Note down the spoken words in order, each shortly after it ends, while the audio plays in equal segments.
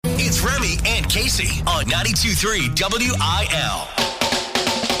with Remy and Casey on 92.3 WIL.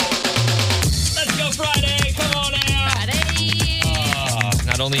 Let's go Friday. Come on out. Friday.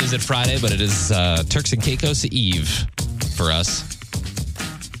 Not only is it Friday, but it is Turks and Caicos Eve for us.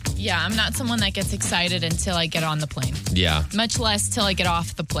 Yeah, I'm not someone that gets excited until I get on the plane. Yeah. Much less till I get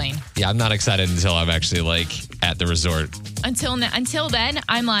off the plane. Yeah, I'm not excited until I'm actually at the resort. Until then,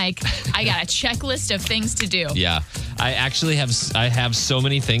 I'm like, I got a checklist of things to do. Yeah. I actually have so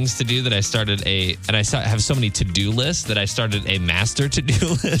many things to do that I started have so many to-do lists that I started a master to-do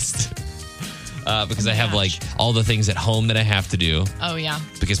list. Because I have all the things at home that I have to do. Oh, yeah.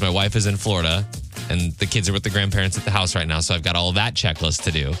 Because my wife is in Florida and the kids are with the grandparents at the house right now. So I've got all that checklist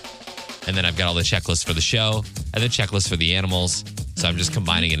to do. And then I've got all the checklists for the show and the checklist for the animals. So I'm just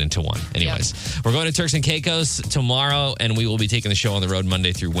combining it into one. Anyways, We're going to Turks and Caicos tomorrow, and we will be taking the show on the road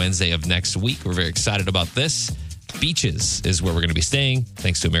Monday through Wednesday of next week. We're very excited about this. Beaches is where we're going to be staying.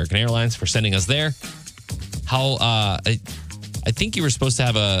 Thanks to American Airlines for sending us there. I think you were supposed to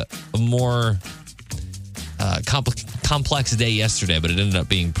have a more complex day yesterday, but it ended up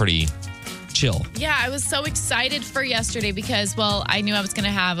being pretty chill. Yeah, I was so excited for yesterday because, I knew I was going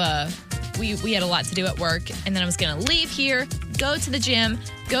to have we had a lot to do at work, and then I was going to leave here, go to the gym,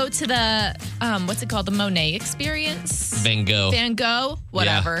 go to the, what's it called? The Monet experience? Van Gogh,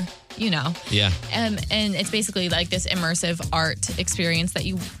 whatever. Yeah. You know. Yeah. And it's basically like this immersive art experience that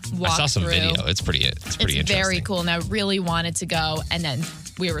you walk I saw some through. video. It's pretty interesting. It's very cool, and I really wanted to go, and then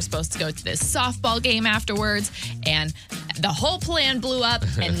we were supposed to go to this softball game afterwards, and the whole plan blew up,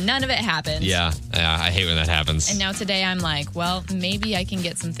 and none of it happened. Yeah, I hate when that happens. And now today I'm like, maybe I can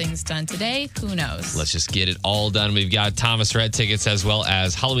get some things done today. Who knows? Let's just get it all done. We've got Thomas Rhett tickets as well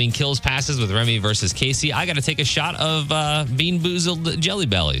as Halloween Kills passes with Remy versus Casey. I got to take a shot of Bean Boozled Jelly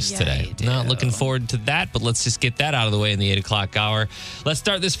Bellies today. Not looking forward to that, but let's just get that out of the way in the 8 o'clock hour. Let's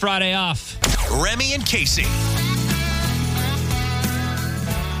start this Friday off. Remy and Casey.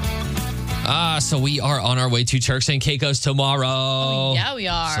 So we are on our way to Turks and Caicos tomorrow. Oh, yeah, we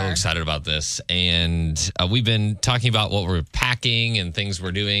are. So excited about this. And we've been talking about what we're packing and things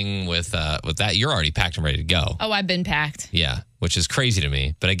we're doing with that. You're already packed and ready to go. Oh, I've been packed. Yeah, which is crazy to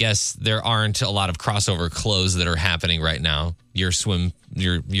me. But I guess there aren't a lot of crossover clothes that are happening right now. Your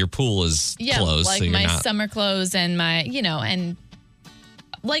pool is closed. Like so you're my not... summer clothes and my, and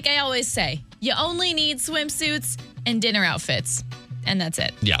like I always say, you only need swimsuits and dinner outfits. And that's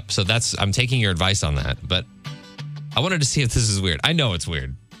it. Yeah, so I'm taking your advice on that. But I wanted to see if this is weird. I know it's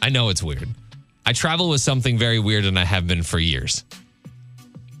weird. I travel with something very weird, and I have been for years.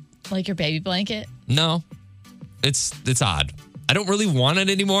 Like your baby blanket? No, it's odd. I don't really want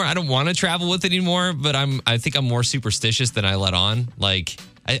it anymore. I don't want to travel with it anymore, but I think I'm more superstitious than I let on. Like,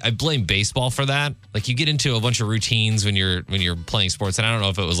 I blame baseball for that. Like, you get into a bunch of routines when you're playing sports, and I don't know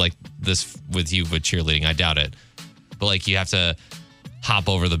if it was like this with you with cheerleading. I doubt it. But like, you have to hop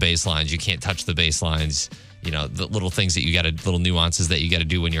over the baselines. You can't touch the baselines. The little things that little nuances that you got to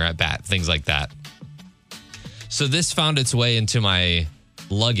do when you're at bat, things like that. So this found its way into my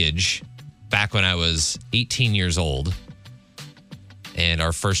luggage back when I was 18 years old and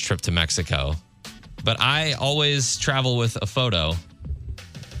our first trip to Mexico. But I always travel with a photo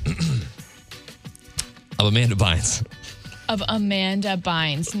of Amanda Bynes. Of Amanda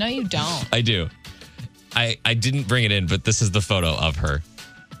Bynes. No, you don't. I do. I didn't bring it in, but this is the photo of her.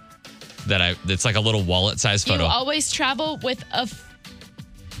 It's like a little wallet size photo. You always travel with a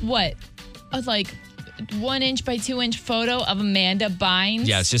 1 inch by 2 inch photo of Amanda Bynes?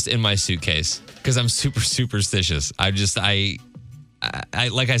 Yeah, it's just in my suitcase because I'm super superstitious. I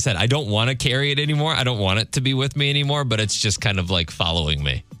like I said, I don't want to carry it anymore. I don't want it to be with me anymore, but it's just kind of like following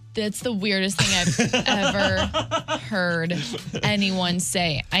me. That's the weirdest thing I've ever heard anyone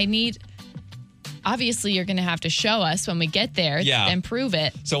say. Obviously, you're going to have to show us when we get there and prove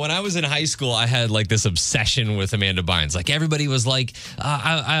it. So when I was in high school, I had like this obsession with Amanda Bynes. Like everybody was like,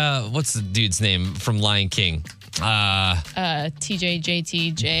 what's the dude's name from Lion King? TJ,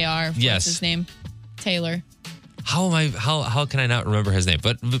 JT, JR. What's his name? Taylor. How can I not remember his name?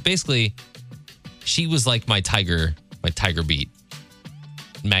 But basically, she was like my Tiger Beat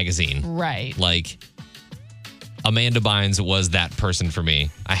magazine. Right. Like, Amanda Bynes was that person for me.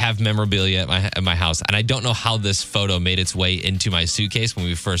 I have memorabilia at my house, and I don't know how this photo made its way into my suitcase when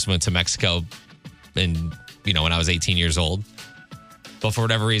we first went to Mexico and, when I was 18 years old. But for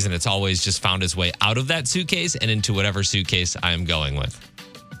whatever reason, it's always just found its way out of that suitcase and into whatever suitcase I am going with.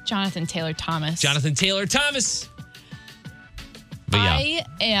 Jonathan Taylor Thomas. But yeah. I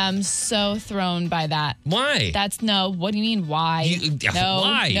am so thrown by that. Why? What do you mean, why?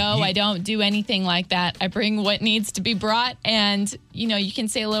 Why? I don't do anything like that. I bring what needs to be brought, and, you can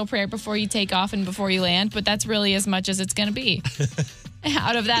say a little prayer before you take off and before you land, but that's really as much as it's going to be.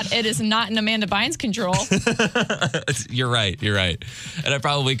 Out of that, it is not in Amanda Bynes' control. You're right. And I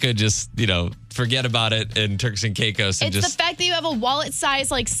probably could just, forget about it in Turks and Caicos. And It's the fact that you have a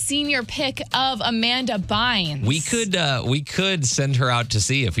wallet-size, senior pic of Amanda Bynes. We could send her out to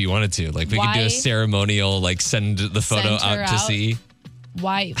sea if we wanted to. We could do a ceremonial, send the photo out to sea.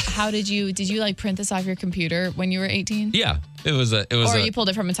 Why? How did you print this off your computer when you were 18? Yeah, it was. Or you pulled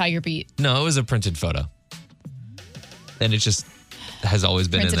it from a Tiger Beat? No, it was a printed photo. And it just has always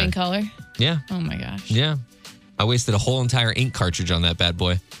been printed in in color? Yeah. Oh my gosh. Yeah. I wasted a whole entire ink cartridge on that bad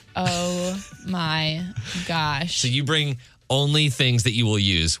boy. Oh my gosh. So you bring only things that you will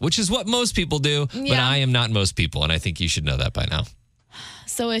use, which is what most people do, but I am not most people, and I think you should know that by now.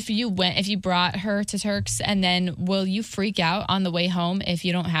 So if you brought her to Turks, and then will you freak out on the way home if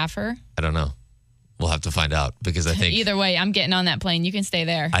you don't have her? I don't know. We'll have to find out, because I think either way, I'm getting on that plane. You can stay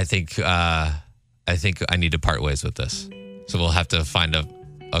there. I think I need to part ways with this. So we'll have to find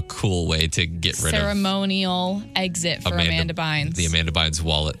a cool way to get rid of ceremonial exit for Amanda Bynes. The Amanda Bynes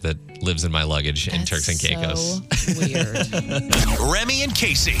wallet that lives in my luggage in Turks and Caicos. So weird. Remy and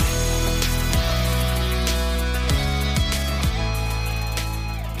Casey.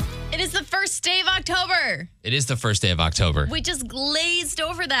 It is the first day of October. It is the first day of October. We just glazed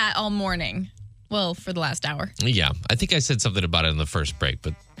over that all morning. Well, for the last hour. Yeah. I think I said something about it in the first break,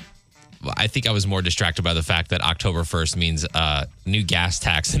 but I think I was more distracted by the fact that October 1st means new gas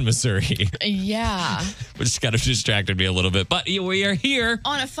tax in Missouri. Yeah. Which kind of distracted me a little bit. But we are here.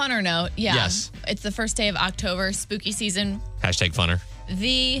 On a funner note, yeah. Yes. It's the first day of October, spooky season. #funner.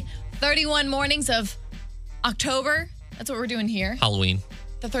 The 31 mornings of October. That's what we're doing here. Halloween.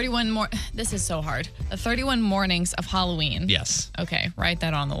 This is so hard. The 31 mornings of Halloween. Yes. Okay, write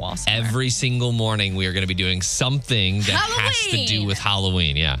that on the wall somewhere. Every single morning we are going to be doing something that has to do with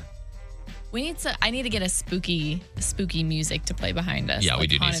Halloween. Yeah. I need to get a spooky music to play behind us. Yeah, we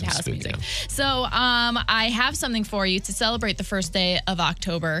do need haunted some house spooky music. So, I have something for you to celebrate the first day of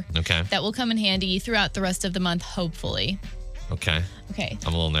October. Okay. That will come in handy throughout the rest of the month, hopefully. Okay. Okay.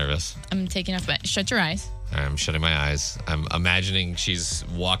 I'm a little nervous. I'm taking off shut your eyes. I'm shutting my eyes. I'm imagining she's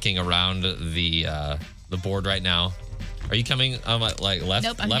walking around the board right now. Are you coming left?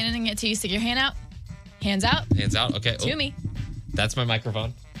 Nope, I'm left? handing it to you. Stick your hand out. Hands out. Hands out. Okay. To me. That's my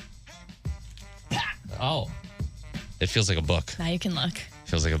microphone. Oh. It feels like a book. Now you can look.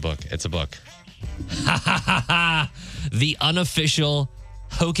 Feels like a book. It's a book. The unofficial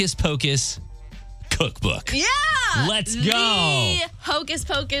Hocus Pocus cookbook. Yeah! Let's go. The Hocus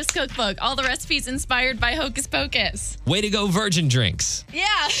Pocus cookbook. All the recipes inspired by Hocus Pocus. Way to go, Virgin Drinks.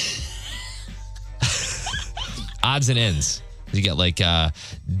 Yeah. Odds and ends. You get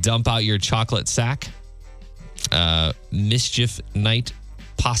dump out your chocolate sack, mischief night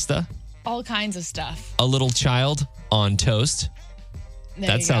pasta, All kinds of stuff. a little child on toast.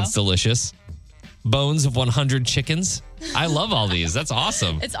 That sounds delicious. Bones of 100 chickens. I love all these. That's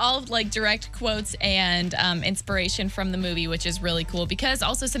awesome. It's all direct quotes and inspiration from the movie, which is really cool, because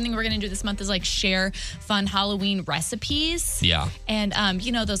also something we're going to do this month is share fun Halloween recipes. Yeah. And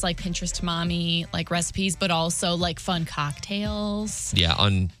those Pinterest mommy recipes, but also fun cocktails. Yeah,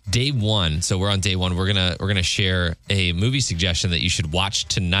 on day one. So we're on day one. We're gonna share a movie suggestion that you should watch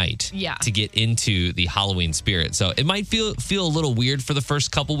tonight. Yeah. To get into the Halloween spirit. So it might feel a little weird for the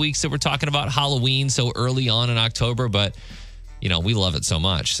first couple weeks that we're talking about Halloween so early on in October, but we love it so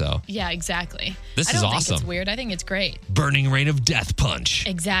much. So Yeah, exactly. This I is don't awesome. think it's weird. I think it's great. Burning Rain of Death Punch.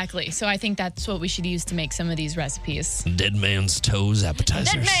 Exactly. So I think that's what we should use to make some of these recipes. Dead Man's Toes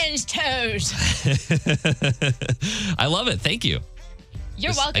appetizers. Dead man's toes. I love it. Thank you.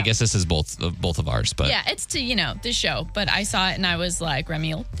 You're welcome. I guess this is both of ours, but yeah, it's to, the show. But I saw it and I was like,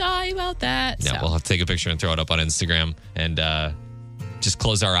 Remy will die about that. yeah, so. we'll have to take a picture and throw it up on Instagram and just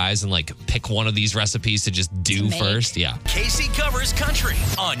close our eyes and pick one of these recipes to just do make. first. Yeah. Casey covers country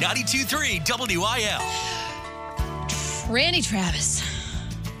on 92.3 WIL. Randy Travis.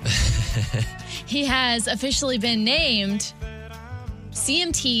 He has officially been named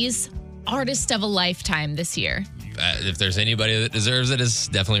CMT's Artist of a Lifetime this year. If there's anybody that deserves it, it's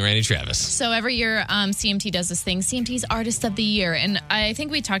definitely Randy Travis. So every year, CMT does this thing, CMT's Artist of the Year. And I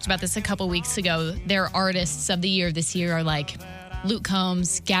think we talked about this a couple weeks ago. Their Artists of the Year this year are Luke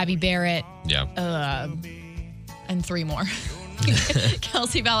Combs, Gabby Barrett, Yeah. and three more.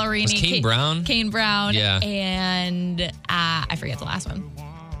 Kelsey Ballerini. Was Kane Brown? Kane Brown. Yeah. And I forget the last one.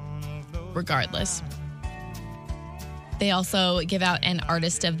 Regardless. They also give out an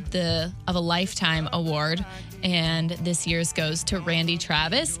Artist of a Lifetime award, and this year's goes to Randy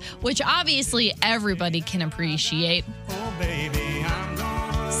Travis, which obviously everybody can appreciate.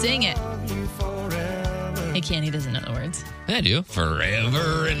 Sing it. Hey, Kenny doesn't know the words. I do.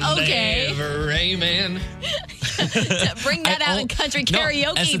 Forever and ever, amen. Bring that out in country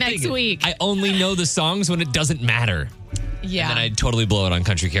karaoke next week. I only know the songs when it doesn't matter. Yeah. And then I totally blow it on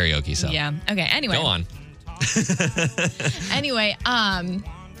country karaoke. So yeah. Okay. Anyway. Go on. Anyway,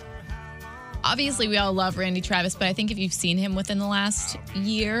 obviously we all love Randy Travis, but I think if you've seen him within the last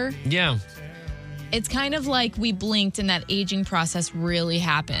year, yeah, it's kind of like we blinked and that aging process really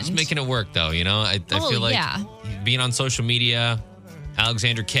happened. He's making it work, though. You know, I feel like being on social media,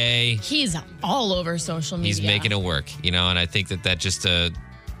 Alexander K. He's all over social media. He's making it work, you know, and I think that just it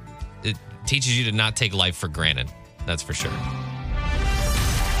teaches you to not take life for granted. That's for sure.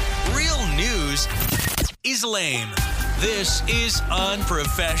 Real news is lame. This is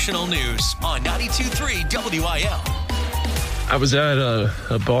Unprofessional News on 92.3 WIL. I was at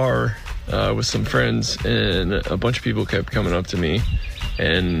a bar with some friends, and a bunch of people kept coming up to me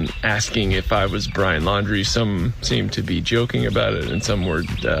and asking if I was Brian Laundrie. Some seemed to be joking about it, and some were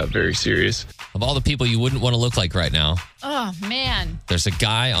very serious. Of all the people you wouldn't want to look like right now, oh, man. There's a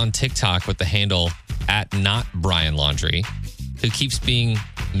guy on TikTok with the handle @NotBrianLaundrie who keeps being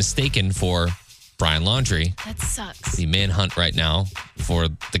mistaken for Brian Laundrie. That sucks. The manhunt right now for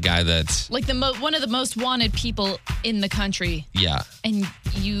the guy that's like one of the most wanted people in the country. Yeah. And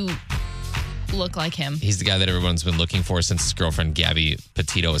you look like him. He's the guy that everyone's been looking for since his girlfriend Gabby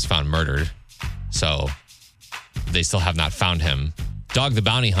Petito was found murdered. So they still have not found him. Dog the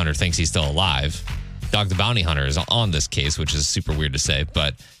Bounty Hunter thinks he's still alive. Dog the Bounty Hunter is on this case, which is super weird to say.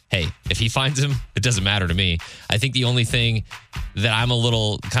 But hey, if he finds him, it doesn't matter to me. I think the only thing that I'm a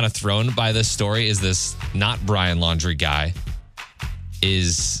little kind of thrown by this story is this not Brian Laundrie guy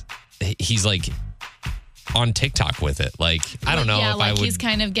he's like on TikTok with it. Like, I don't know if I would. He's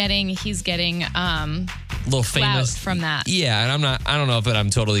getting a little famous from that. Yeah, and I don't know if I'm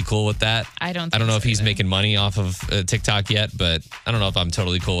totally cool with that. I don't know if he's either. making money off of TikTok yet, but I don't know if I'm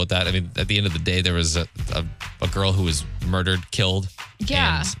totally cool with that. I mean, at the end of the day, there was a girl who was murdered, killed.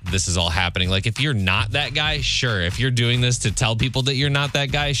 Yeah. And this is all happening. Like, if you're not that guy, sure. If you're doing this to tell people that you're not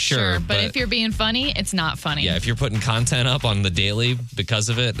that guy, sure. But if you're being funny, it's not funny. Yeah, if you're putting content up on the daily because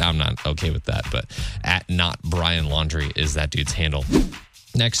of it, I'm not okay with that. But @NotBrianLaundrie is that dude's handle.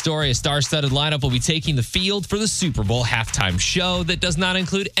 Next story, a star-studded lineup will be taking the field for the Super Bowl halftime show that does not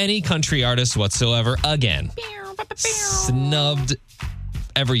include any country artists whatsoever again. Snubbed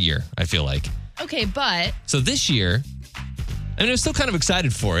every year, I feel like. Okay, but... So this year, I mean, I'm still kind of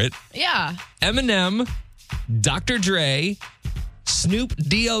excited for it. Yeah. Eminem, Dr. Dre, Snoop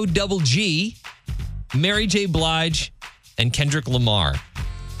D-O-double-G, Mary J. Blige, and Kendrick Lamar.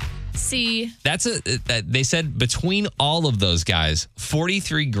 See, they said between all of those guys,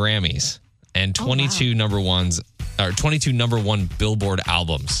 43 Grammys and 22 number one Billboard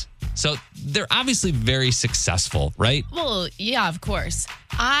albums. So they're obviously very successful, right? Well, yeah, of course.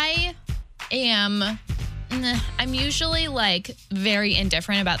 I'm usually like very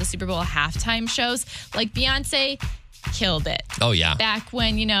indifferent about the Super Bowl halftime shows. Like Beyonce killed it. Oh, yeah. Back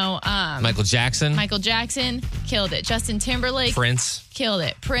when, Michael Jackson killed it. Justin Timberlake. Prince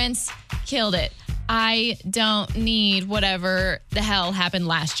Prince killed it. I don't need whatever the hell happened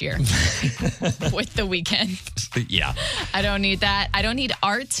last year with The Weeknd. Yeah. I don't need that. I don't need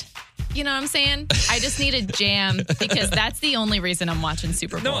art. You know what I'm saying? I just need a jam because that's the only reason I'm watching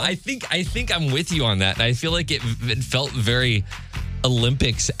Super Bowl. No, I think I'm with you on that. I feel like it felt very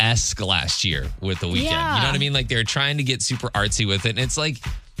Olympics-esque last year with The Weeknd. Yeah. You know what I mean? Like, they're trying to get super artsy with it. And it's like,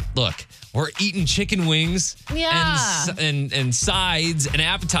 look, we're eating chicken wings and sides and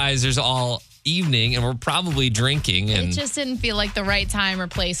appetizers all evening, and we're probably drinking. And it just didn't feel like the right time or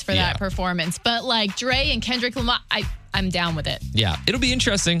place for that performance. But like Dre and Kendrick Lamar, I'm down with it. Yeah, it'll be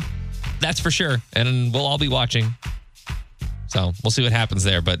interesting. That's for sure. And we'll all be watching. So we'll see what happens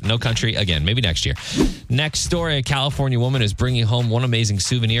there, but no country again, maybe next year. Next story, a California woman is bringing home one amazing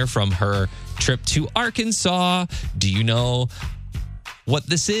souvenir from her trip to Arkansas. Do you know what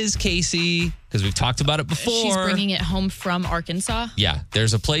this is, Casey? Because we've talked about it before. She's bringing it home from Arkansas? Yeah,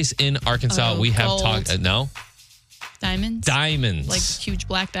 there's a place in Arkansas we have talked. No? Diamonds? Diamonds. Like huge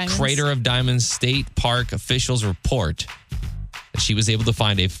black diamonds? Crater of Diamonds State Park officials report that she was able to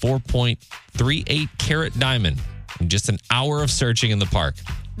find a 4.38 carat diamond in just an hour of searching in the park.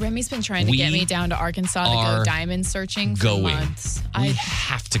 Remy's been trying to get me down to Arkansas to go diamond searching for months. We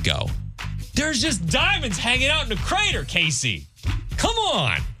have to go. There's just diamonds hanging out in the crater, Casey. Come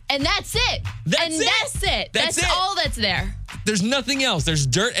on. And that's it. That's it. That's it. That's it. all that's there. There's nothing else. There's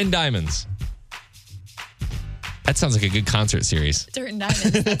dirt and diamonds. That sounds like a good concert series. Dirt and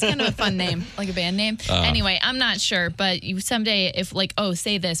Diamonds. That's kind of a fun name, like a band name. Anyway, I'm not sure, but you someday, if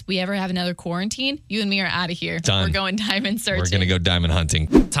say this, we ever have another quarantine, you and me are out of here. Done. We're going diamond searching. We're going to go diamond hunting.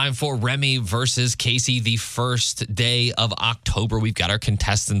 Time for Remy versus Casey, the first day of October. We've got our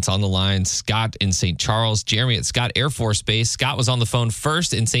contestants on the line. Scott in St. Charles, Jeremy at Scott Air Force Base. Scott was on the phone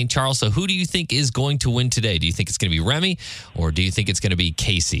first in St. Charles. So who do you think is going to win today? Do you think it's going to be Remy or do you think it's going to be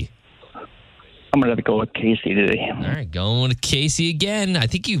Casey? I'm going to have to go with Casey today. All right, going with Casey again. I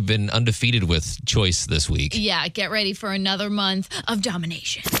think you've been undefeated with choice this week. Yeah, get ready for another month of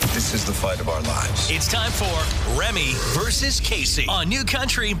domination. This is the fight of our lives. It's time for Remy versus Casey on New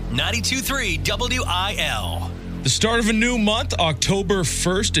Country 92.3 WIL. The start of a new month, October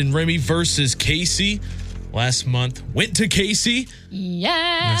 1st, and Remy versus Casey. Last month went to Casey.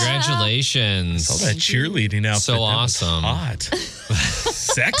 Yeah. Congratulations. All that cheerleading outfit. So that was awesome. hot.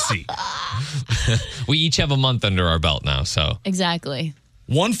 Sexy. We each have a month under our belt now, so. Exactly.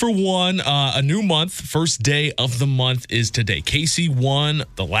 1 for 1, a new month. First day of the month is today. Casey won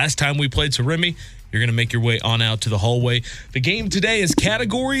the last time we played, so Remy, you're going to make your way on out to the hallway. The game today is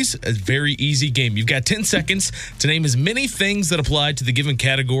categories, a very easy game. You've got 10 seconds to name as many things that apply to the given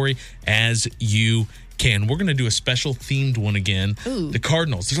category as you can. We're going to do a special themed one again. Ooh. The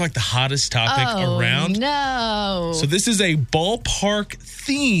Cardinals. They're like the hottest topic around. No. So this is a ballpark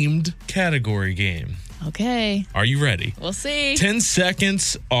themed category game. Okay. Are you ready? We'll see. 10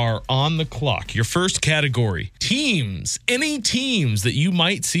 seconds are on the clock. Your first category, teams. Any teams that you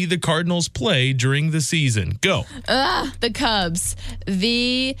might see the Cardinals play during the season. Go. The Cubs,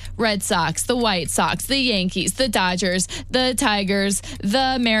 the Red Sox, the White Sox, the Yankees, the Dodgers, the Tigers,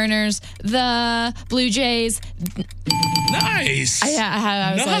 the Mariners, the Blue Jays. Nice.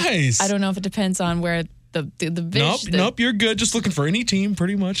 I was Nice. like, I don't know if it depends on where the Nope, you're good. Just looking for any team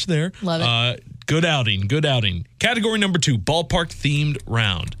pretty much there. Love it. Good outing. Category number 2, ballpark themed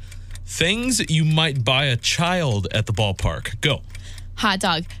round. Things you might buy a child at the ballpark. Go. Hot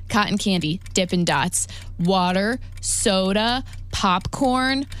dog, cotton candy, Dippin' Dots, water, soda,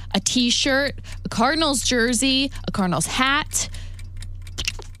 popcorn, a t-shirt, a Cardinals jersey, a Cardinals hat.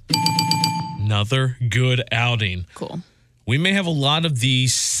 Another good outing. Cool. We may have a lot of the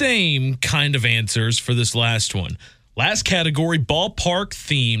same kind of answers for this last one. Last category, ballpark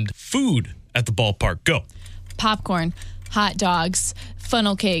themed food at the ballpark. Go. Popcorn, hot dogs,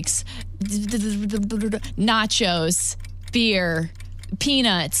 funnel cakes, nachos, beer,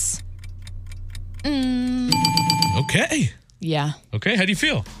 peanuts. Okay. Yeah. Okay, how do you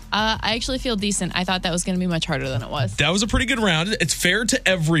feel? I actually feel decent. I thought that was going to be much harder than it was. That was a pretty good round. It's fair to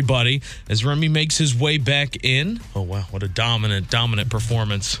everybody as Remy makes his way back in. Oh, wow. What a dominant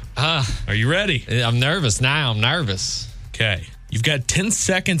performance. Are you ready? I'm nervous now. I'm nervous. Okay. You've got 10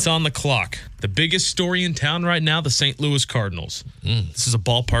 seconds on the clock. The biggest story in town right now, the St. Louis Cardinals. This is a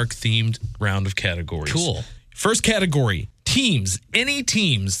ballpark-themed round of categories. Cool. First category, teams. Any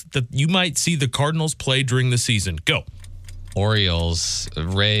teams that you might see the Cardinals play during the season. Go. Orioles,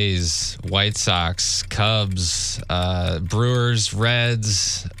 Rays, White Sox, Cubs, Brewers,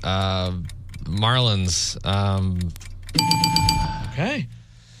 Reds, Marlins. Okay.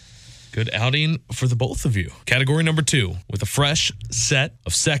 Good outing for the both of you. Category number 2, with a fresh set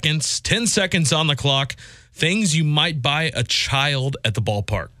of seconds, 10 seconds on the clock. Things you might buy a child at the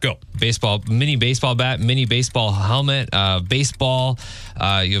ballpark. Go. Baseball, mini baseball bat, mini baseball helmet, baseball.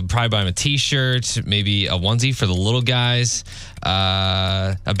 You'll probably buy them a t-shirt, maybe a onesie for the little guys,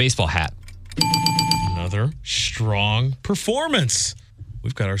 a baseball hat. Another strong performance.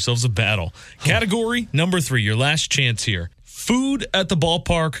 We've got ourselves a battle. Category number 3, your last chance here. Food at the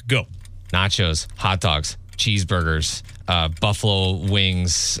ballpark. Go. Nachos, hot dogs, cheeseburgers, buffalo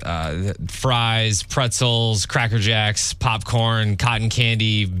wings, fries, pretzels, Cracker Jacks, popcorn, cotton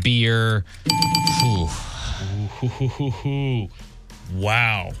candy, beer. Whew.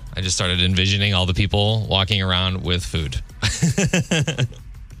 Wow. I just started envisioning all the people walking around with food.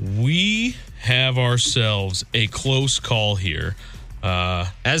 We have ourselves a close call here.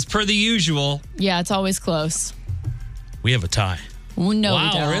 As per the usual. Yeah, it's always close. We have a tie. No, we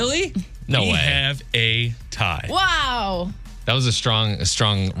Wow, don't. really? No we way. have a tie. Wow. That was a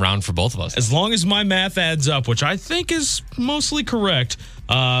strong round for both of us. As long as my math adds up, which I think is mostly correct,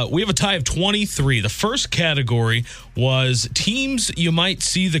 we have a tie of 23. The first category was teams you might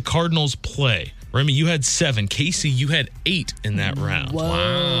see the Cardinals play. Remy, you had 7. Casey, you had 8 in that round.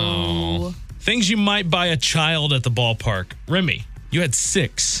 Wow. Things you might buy a child at the ballpark. Remy, you had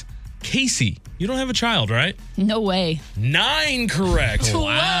 6. Casey, you don't have a child, right? No way. 9 correct.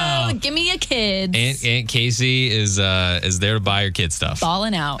 Wow. Give me your kids. Aunt Casey is there to buy her kid stuff.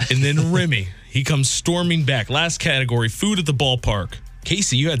 Balling out. And then Remy, he comes storming back. Last category, food at the ballpark.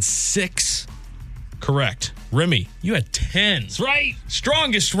 Casey, you had 6 correct. Remy, you had 10. That's right.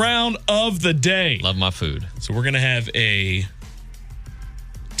 Strongest round of the day. Love my food. So we're going to have a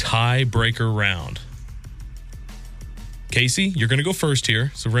tiebreaker round. Casey, you're going to go first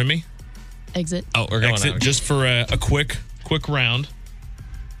here. So Remy, Exit. Oh, we're going exit out. just for a quick round.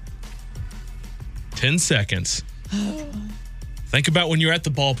 10 seconds. Think about when you're at the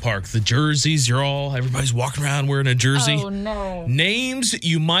ballpark. The jerseys, everybody's walking around wearing a jersey. Oh, no. Names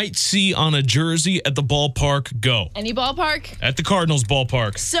you might see on a jersey at the ballpark. Go. Any ballpark? At the Cardinals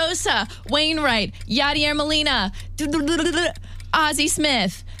ballpark. Sosa, Wainwright, Yadier Molina, Ozzie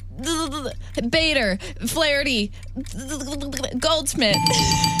Smith, Bader, Flaherty, Goldsmith.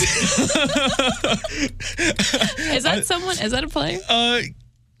 Is that someone? Is that a player?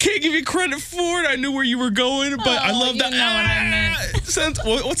 Can't give you credit for it. I knew where you were going, but I love that. You know what I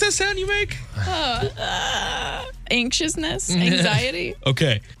meant. What's that sound you make? Anxiousness, anxiety.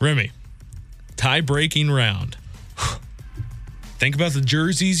 Okay, Remy. Tie-breaking round. Think about the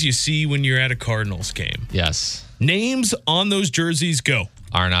jerseys you see when you're at a Cardinals game. Yes. Names on those jerseys, go.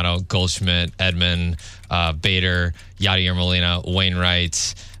 Arenado, Goldschmidt, Edman, Bader, Yadier Molina,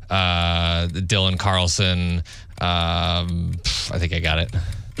 Wainwright, Dylan Carlson. I think I got it.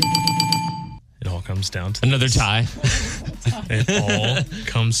 It all comes down to Another this. tie. It all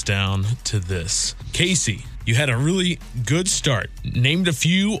comes down to this. Casey, you had a really good start. Named a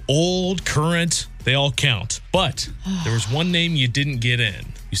few old, current, they all count. But there was one name you didn't get in.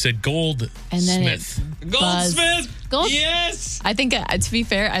 You said Goldsmith. And then Goldsmith. Gold? Yes. I think, to be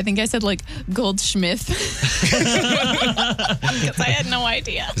fair, I think I said like Goldschmidt. Because I had no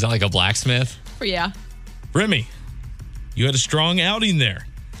idea. Is that like a blacksmith? Yeah. Remy, you had a strong outing there.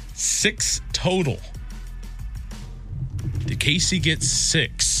 6 total. Did Casey get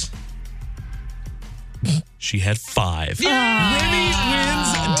 6? She had 5. Remy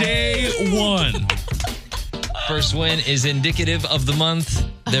wins day 1. First win is indicative of the month.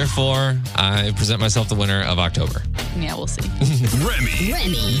 Therefore, I present myself the winner of October. Yeah, we'll see. Remy.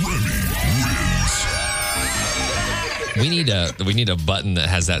 We need a button that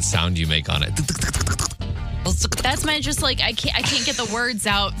has that sound you make on it. That's my just like I can't get the words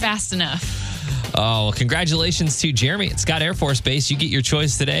out fast enough. Oh, congratulations to Jeremy at Scott Air Force Base. You get your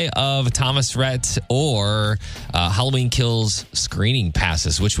choice today of Thomas Rhett or Halloween Kills screening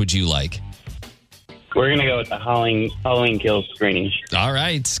passes. Which would you like? We're going to go with the Halloween Kills screening. All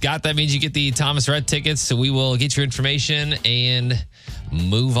right, Scott, that means you get the Thomas Rhett tickets. So we will get your information and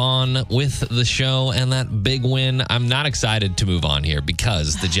move on with the show and that big win. I'm not excited to move on here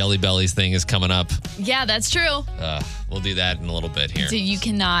because the Jelly Bellies thing is coming up. Yeah, that's true. We'll do that in a little bit here. So you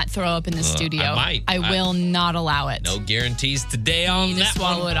cannot throw up in the studio. I might. I will not allow it. No guarantees today You on need to that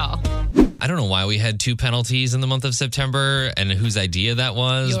swallow one. it all. I don't know why we had 2 penalties in the month of September and whose idea that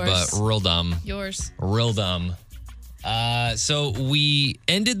was, Yours. but real dumb. Yours. Real dumb. So we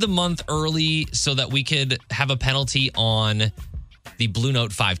ended the month early so that we could have a penalty on the Blue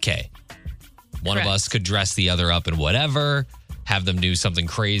Note 5K. One of Correct. us could dress the other up in whatever, have them do something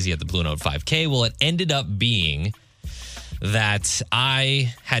crazy at the Blue Note 5K. Well, it ended up being that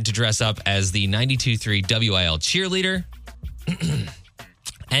I had to dress up as the 92.3 WIL cheerleader.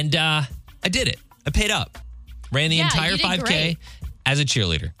 And I did it. I paid up. Ran the Yeah, entire you did 5K great. as a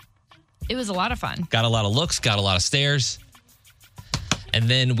cheerleader. It was a lot of fun. Got a lot of looks, got a lot of stares. And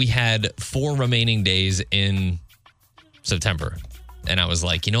then we had 4 remaining days in September. And I was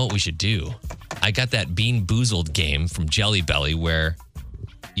like, you know what we should do? I got that Bean Boozled game from Jelly Belly where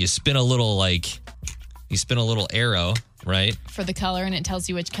you spin a little arrow, right? For the color, and it tells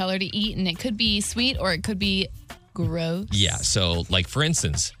you which color to eat, and it could be sweet or it could be gross. Yeah. So, like, for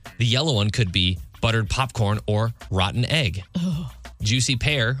instance, the yellow one could be buttered popcorn or rotten egg, juicy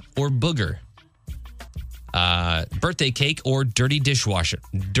pear or booger, birthday cake or dirty dishwater,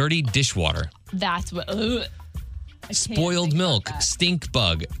 That's what. Ugh. I can't spoiled think milk, about that. stink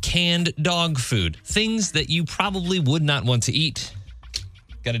bug, canned dog food, things that you probably would not want to eat.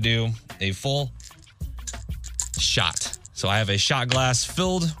 Got to do a full shot. So I have a shot glass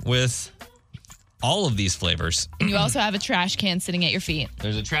filled with all of these flavors. And you also have a trash can sitting at your feet.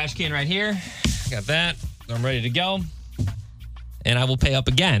 There's a trash can right here. Got that. I'm ready to go. And I will pay up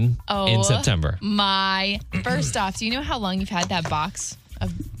again in September. My first off, do you know how long you've had that box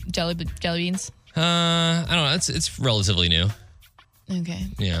of jelly beans? I don't know. It's relatively new. Okay.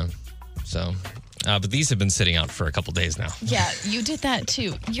 Yeah. So, but these have been sitting out for a couple days now. Yeah, you did that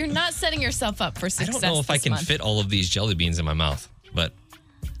too. You're not setting yourself up for I success. don't know if I this can month. fit all of these jelly beans in my mouth, but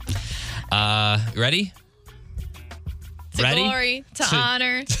Ready? To Ready? glory, to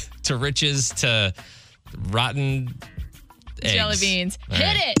honor, To riches, to rotten eggs. jelly beans. All Hit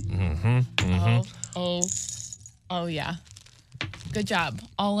right. it. Mm-hmm. Oh, yeah. Good job.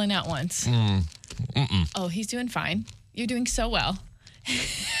 All in at once. Oh, he's doing fine. You're doing so well.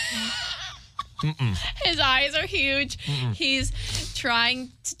 His eyes are huge. He's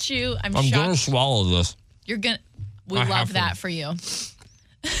trying to chew. I'm I'm shocked. going to swallow this. You're gonna. We I have love to. that for you.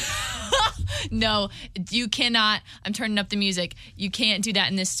 No, you cannot. I'm turning up the music. You can't do that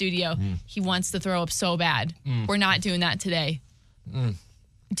in this studio. He wants to throw up so bad. We're not doing that today.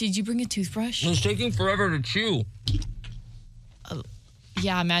 Did you bring a toothbrush? It's taking forever to chew.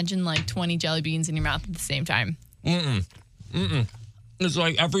 Yeah, imagine like 20 jelly beans in your mouth at the same time. It's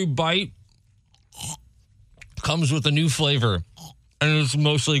like every bite comes with a new flavor, and it's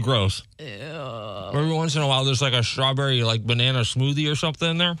mostly gross. Ew. Every once in a while, there's like a strawberry, like banana smoothie or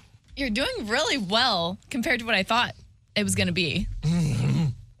something in there. You're doing really well compared to what I thought it was going to be.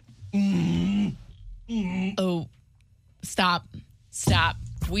 Oh, stop. Stop.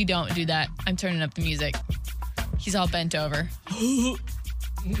 We don't do that. I'm turning up the music. He's all bent over.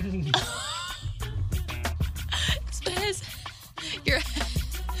 Your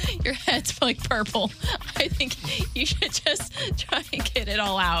head's like purple. I think you should just try and get it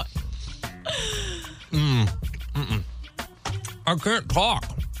all out. I can't talk.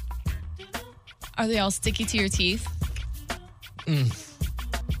 Are they all sticky to your teeth? We're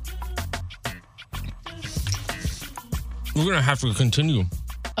going to have to continue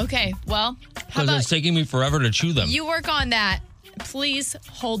Okay, well, how because about it's taking me forever to chew them. you work on that? Please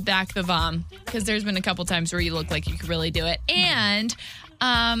hold back the vom because there's been a couple times where you look like you could really do it. And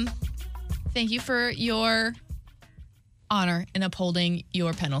thank you for your honor in upholding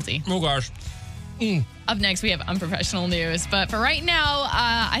your penalty. Oh, gosh. Up next, we have unprofessional news. But for right now,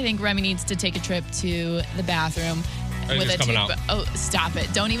 I think Remy needs to take a trip to the bathroom with a coming out. Oh, stop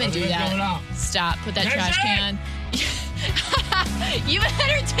it. Don't even do that. Stop. Put that trash can. You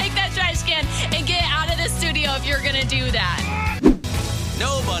better take that trash can and get out of the studio if you're going to do that.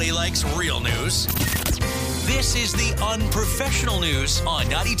 Nobody likes real news. This is the unprofessional news on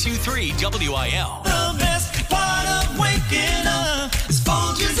 92.3 WIL. The best part of waking up is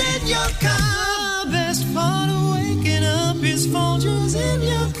Folgers in your cup. The best part of waking up is Folgers in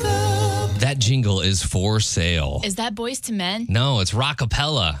your cup. That jingle is for sale. Is that Boys to Men? No, it's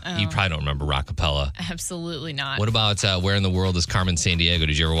Rockapella. You probably don't remember Rockapella. Absolutely not. What about Where in the World is Carmen Sandiego?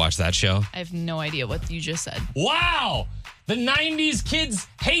 Did you ever watch that show? I have no idea what you just said. Wow! The 90s kids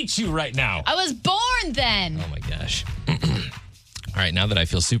hate you right now. I was born then. Oh my gosh. All right, now that I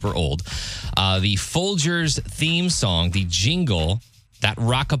feel super old, the Folgers theme song, the jingle, that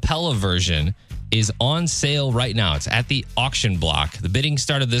Rockapella version, is on sale right now. It's at the auction block. The bidding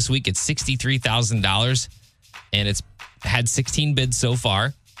started this week at $63,000, and it's had 16 bids so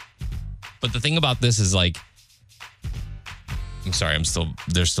far. But the thing about this is, like, I'm sorry,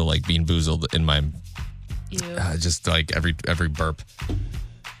 they're still like being boozled in my, just like every burp.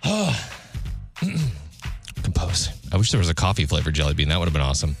 Compose. I wish there was a coffee flavored jelly bean. That would have been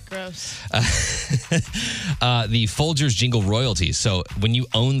awesome. Gross. The Folgers jingle royalties. So when you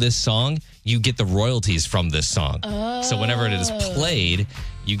own this song, you get the royalties from this song. Oh. So whenever it is played,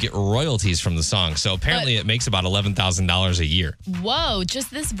 you get royalties from the song. So apparently it makes about $11,000 a year. Whoa, just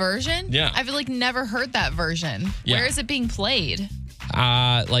this version? Yeah. I've like never heard that version. Yeah. Where is it being played?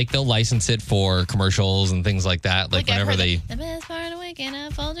 Like they'll license it for commercials and things like that. Like I've whenever heard they... The best part of waking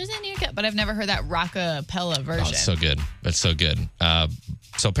up, Folgers in your cup. But I've never heard that Rockapella version. Oh, it's so good. It's so good.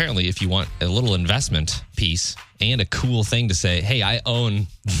 So apparently, if you want a little investment piece and a cool thing to say, hey, I own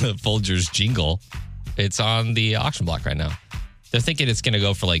the Folgers jingle, it's on the auction block right now. They're thinking it's going to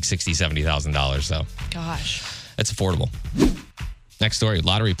go for like $60,000, $70,000. So Gosh. it's affordable. Next story,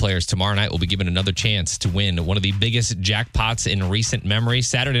 lottery players tomorrow night will be given another chance to win one of the biggest jackpots in recent memory.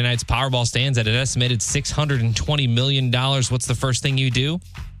 Saturday night's Powerball stands at an estimated $620 million. What's the first thing you do?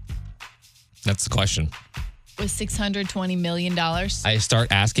 That's the question. With $620 million? I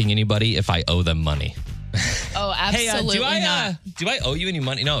start asking anybody if I owe them money. Oh, absolutely not. Do I owe you any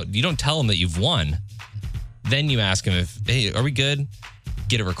money? No, you don't tell them that you've won. Then you ask them if, hey, are we good?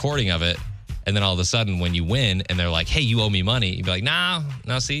 Get a recording of it. And then all of a sudden, when you win and they're like, hey, you owe me money, you'd be like, nah,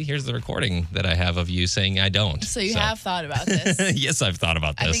 see, here's the recording that I have of you saying I don't. So you have thought about this. Yes, I've thought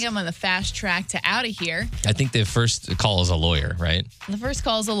about this. I think I'm on the fast track to out of here. I think the first call is a lawyer, right? The first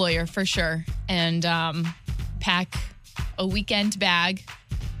call is a lawyer for sure. And pack a weekend bag.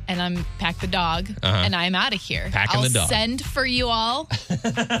 And I'm pack the dog. And I'm out of here. Packing I'll the dog. Send for you all.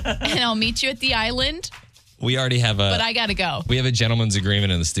 And I'll meet you at the island. We already have but I got to go. we have a gentleman's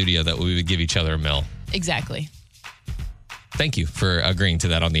agreement in the studio that we would give each other a $1 Exactly. Thank you for agreeing to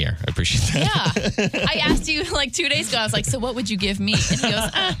that on the air. I appreciate that. Yeah. I asked you like 2 days ago. I was like, so what would you give me? And he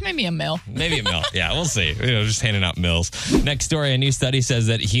goes, maybe $1 million. Maybe $1 million. Yeah, we'll see. Just handing out mills. Next story, a new study says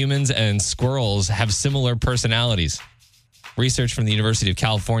that humans and squirrels have similar personalities. Research from the University of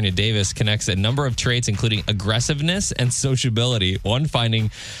California, Davis connects a number of traits, including aggressiveness and sociability. One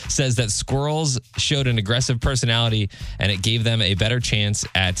finding says that squirrels showed an aggressive personality, and it gave them a better chance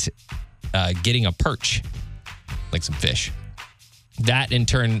at getting a perch, like some fish. That in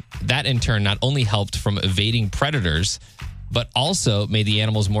turn not only helped from evading predators, but also made the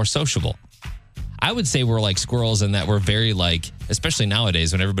animals more sociable. I would say we're like squirrels in that we're very like, especially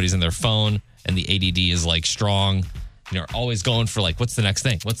nowadays when everybody's in their phone and the ADD is like strong. Always going for like, what's the next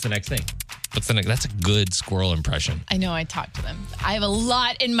thing? What's the next thing? What's the next? That's a good squirrel impression. I know. I talked to them. I have a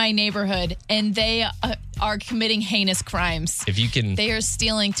lot in my neighborhood, and they are committing heinous crimes. If you can, they are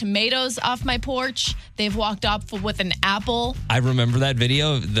stealing tomatoes off my porch. They've walked up with an apple. I remember that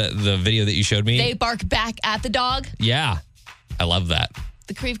video, the video that you showed me. They bark back at the dog. Yeah, I love that.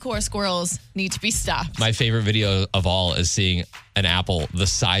 The Creve Coeur squirrels need to be stopped. My favorite video of all is seeing an apple the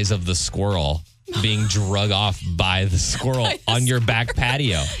size of the squirrel being drug off by the squirrel on your back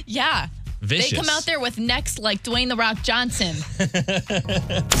patio. Yeah. Vicious. They come out there with necks like Dwayne The Rock Johnson.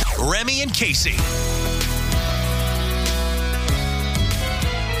 Remy and Casey.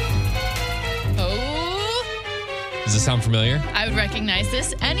 Oh. Does this sound familiar? I would recognize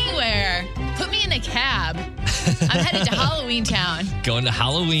this anywhere. Put me in a cab. I'm headed to Halloween Town. Going to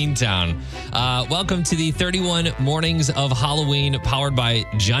Halloween Town. Welcome to the 31 Mornings of Halloween, powered by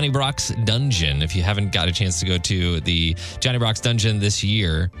Johnny Brock's Dungeon. If you haven't got a chance to go to the Johnny Brock's Dungeon this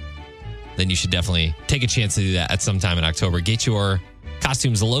year, then you should definitely take a chance to do that at some time in October. Get your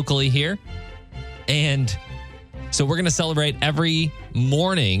costumes locally here. And so we're going to celebrate every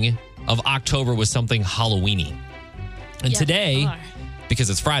morning of October with something Halloween-y. And today, because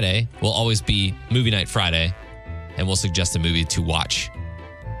it's Friday, will always be Movie Night Friday, and we'll suggest a movie to watch.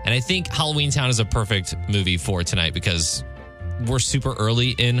 And I think Halloween Town is a perfect movie for tonight because we're super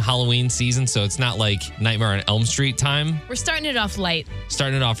early in Halloween season, so it's not like Nightmare on Elm Street time. We're starting it off light.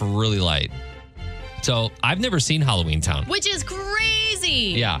 Starting it off really light. So I've never seen Halloween Town. Which is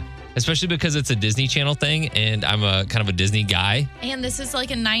crazy. Yeah, especially because it's a Disney Channel thing, and I'm a kind of a Disney guy. And this is like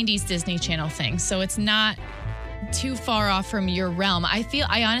a 90s Disney Channel thing, so it's not too far off from your realm.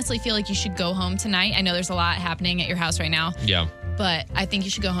 I honestly feel like you should go home tonight. I know there's a lot happening at your house right now. Yeah. But I think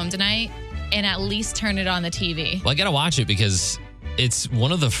you should go home tonight and at least turn it on the TV. Well, I got to watch it because it's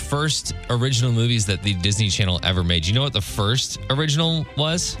one of the first original movies that the Disney Channel ever made. You know what the first original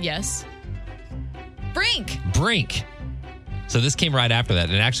was? Yes. Brink. So this came right after that.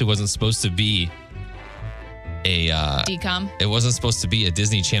 It actually wasn't supposed to be a DCOM. It wasn't supposed to be a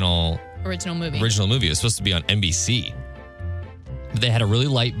Disney Channel original movie. It was supposed to be on NBC. But they had a really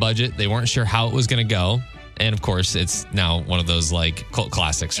light budget. They weren't sure how it was going to go. And of course, it's now one of those like cult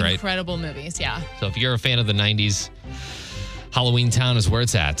classics, right? Incredible movies, yeah. So if you're a fan of the 90s, Halloween Town is where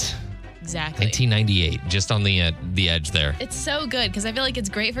it's at. Exactly. 1998, just on the edge there. It's so good because I feel like it's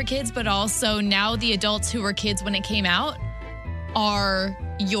great for kids, but also now the adults who were kids when it came out are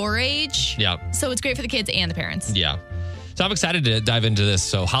your age. Yeah. So it's great for the kids and the parents. Yeah. So I'm excited to dive into this.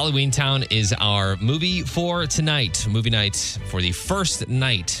 So Halloween Town is our movie for tonight. Movie night for the first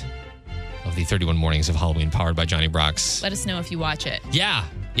night of the 31 Mornings of Halloween, powered by Johnny Brock's. Let us know if you watch it. Yeah,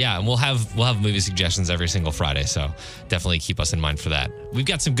 and we'll have movie suggestions every single Friday, so definitely keep us in mind for that. We've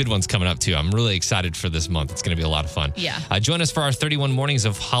got some good ones coming up, too. I'm really excited for this month. It's going to be a lot of fun. Yeah. Join us for our 31 Mornings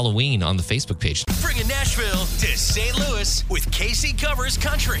of Halloween on the Facebook page. Bringing Nashville to St. Louis with Casey Covers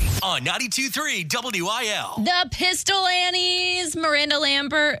Country on 92.3 WIL. The Pistol Annies, Miranda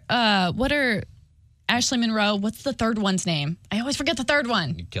Lambert, Ashley Monroe. What's the third one's name? I always forget the third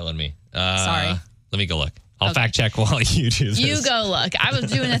one. You're killing me. Sorry. Let me go look. I'll fact check while you do this. You go look. I was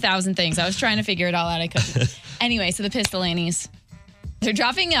doing 1,000 things. I was trying to figure it all out. I couldn't. Anyway, so the Pistol Annies. They're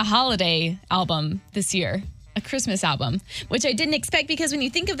dropping a holiday album this year, a Christmas album, which I didn't expect because when you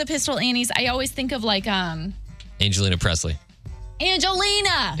think of the Pistol Annies, I always think of like Angelina Presley.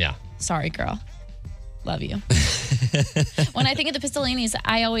 Angelina. Yeah. Sorry, girl. Love you. When I think of the Pistol Annies,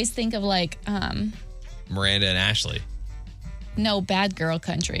 I always think of like Miranda and Ashley. No, Bad Girl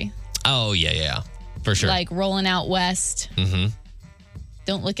Country. Oh, yeah. For sure. Like Rolling Out West. Mm-hmm.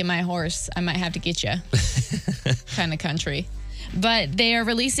 Don't look at my horse. I might have to get you. Kind of country. But they are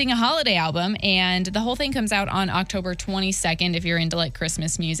releasing a holiday album, and the whole thing comes out on October 22nd if you're into like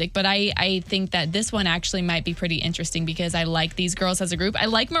Christmas music. But I think that this one actually might be pretty interesting because I like these girls as a group. I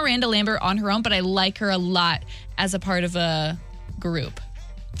like Miranda Lambert on her own, but I like her a lot as a part of a group.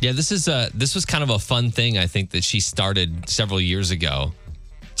 Yeah, this was kind of a fun thing, I think, that she started several years ago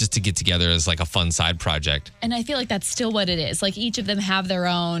just to get together as like a fun side project. And I feel like that's still what it is. Like each of them have their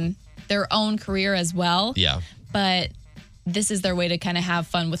own career as well. Yeah. But this is their way to kind of have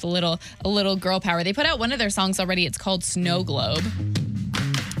fun with a little girl power. They put out one of their songs already. It's called Snow Globe.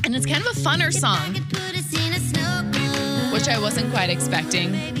 And it's kind of a funner song, which I wasn't quite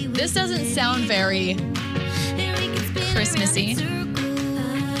expecting. This doesn't sound very Christmassy.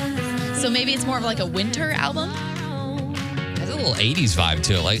 So maybe it's more of like a winter album. Has a little 80s vibe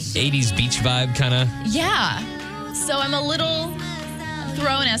to it, like 80s beach vibe kind of. Yeah. So I'm a little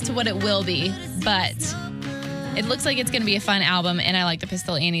thrown as to what it will be, but it looks like it's going to be a fun album, and I like the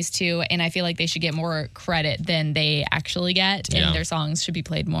Pistol Annies too, and I feel like they should get more credit than they actually get, and their songs should be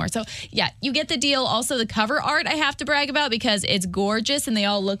played more. So, yeah, you get the deal. Also, the cover art I have to brag about because it's gorgeous, and they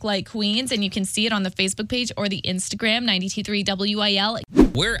all look like queens, and you can see it on the Facebook page or the Instagram, 92.3 WIL.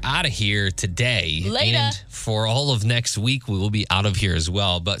 We're out of here today. Later. And for all of next week, we will be out of here as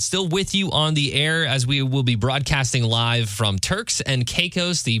well. But still with you on the air as we will be broadcasting live from Turks and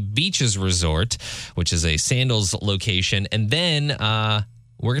Caicos, the Beaches Resort, which is a sandals location. And then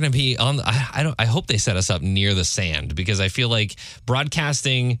we're going to be on, I hope they set us up near the sand because I feel like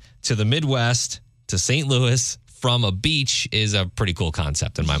broadcasting to the Midwest, to St. Louis from a beach is a pretty cool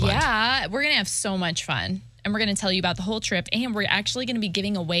concept in my mind. Yeah, we're going to have so much fun. And we're going to tell you about the whole trip. And we're actually going to be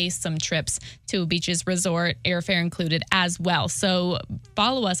giving away some trips to Beaches Resort, airfare included as well. So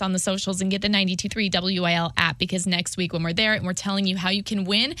follow us on the socials and get the 92.3 WIL app because next week when we're there and we're telling you how you can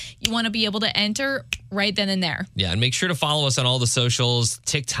win, you want to be able to enter right then and there. Yeah, and make sure to follow us on all the socials,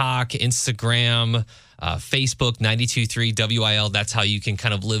 TikTok, Instagram, Facebook, 92.3 WIL. That's how you can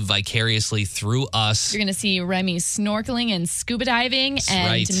kind of live vicariously through us. You're going to see Remy snorkeling and scuba diving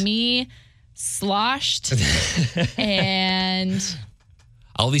and me sloshed and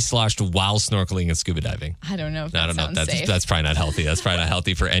I'll be sloshed while snorkeling and scuba diving. I don't know if that sounds safe. That's probably not healthy. That's probably not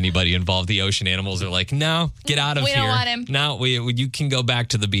healthy for anybody involved. The ocean animals are like, no, get out of here. We don't want him. No, you can go back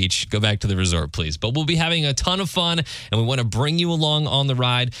to the beach. Go back to the resort, please. But we'll be having a ton of fun, and we want to bring you along on the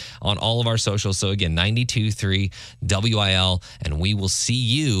ride on all of our socials. So again, 92.3 WIL, and we will see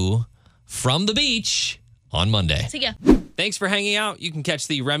you from the beach on Monday. See ya. Thanks for hanging out. You can catch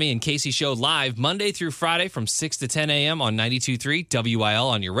the Remy and Casey show live Monday through Friday from 6 to 10 a.m. on 92.3 WIL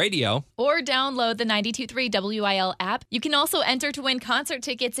on your radio. Or download the 92.3 WIL app. You can also enter to win concert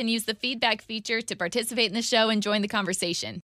tickets and use the feedback feature to participate in the show and join the conversation.